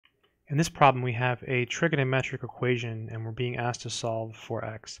In this problem, we have a trigonometric equation and we're being asked to solve for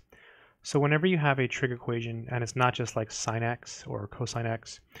x. So whenever you have a trig equation, and it's not just like sine x or cosine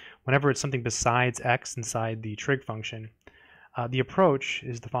x, whenever it's something besides x inside the trig function, the approach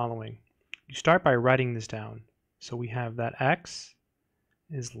is the following. You start by writing this down. So we have that x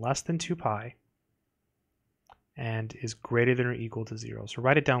is less than 2 pi and is greater than or equal to 0. So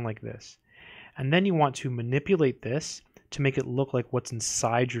write it down like this. And then you want to manipulate this to make it look like what's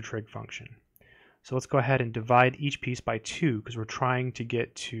inside your trig function. So let's go ahead and divide each piece by 2 because we're trying to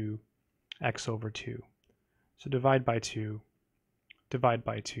get to x over 2. So divide by 2, divide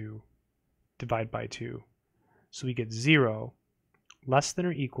by 2, divide by 2. So we get 0 less than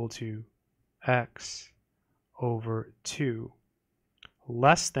or equal to x over 2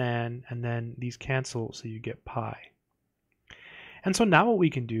 less than, and then these cancel, so you get pi. And so now what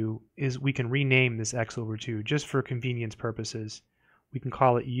we can do is we can rename this x over 2 just for convenience purposes. We can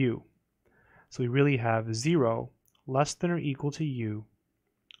call it u. So we really have 0 less than or equal to u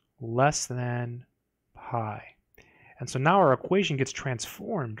less than pi. And so now our equation gets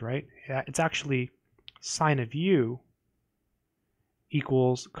transformed, right? It's actually sine of u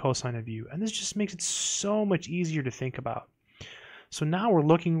equals cosine of u. And this just makes it so much easier to think about. So now we're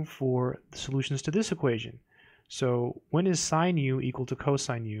looking for the solutions to this equation. So when is sine u equal to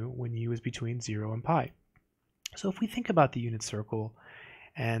cosine u when u is between 0 and pi? So if we think about the unit circle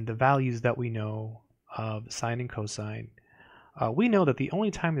and the values that we know of sine and cosine, we know that the only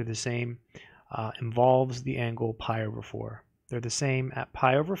time they're the same involves the angle pi over 4. They're the same at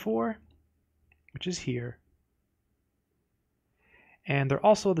pi over 4, which is here. And they're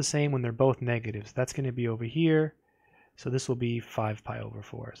also the same when they're both negatives. That's going to be over here. So this will be 5 pi over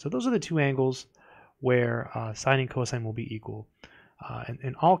 4. So those are the two angles where sine and cosine will be equal. And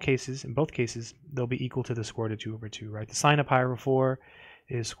in all cases, in both cases, they'll be equal to the square root of 2 over 2, right? The sine of pi over 4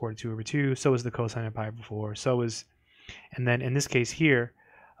 is square root of 2 over 2. So is the cosine of pi over 4. So is, and then in this case here,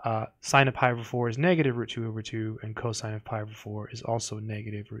 sine of pi over 4 is negative root 2 over 2, and cosine of pi over 4 is also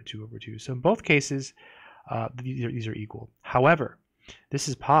negative root 2 over 2. So in both cases, these are equal. However, this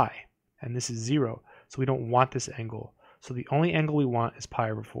is pi, and this is 0, so we don't want this angle. So the only angle we want is pi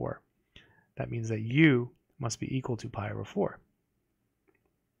over 4. That means that u must be equal to pi over 4.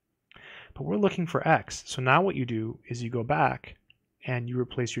 But we're looking for x. So now what you do is you go back and you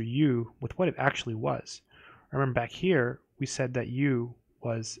replace your u with what it actually was. Remember back here, we said that u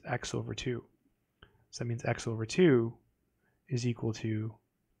was x over 2. So that means x over 2 is equal to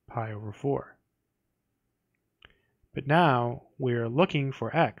pi over 4. But now we're looking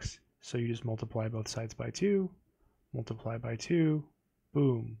for x. So you just multiply both sides by 2, multiply by 2,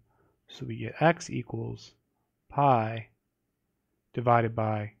 boom. So we get x equals pi divided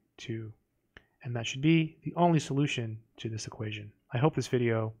by 2. And that should be the only solution to this equation. I hope this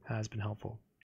video has been helpful.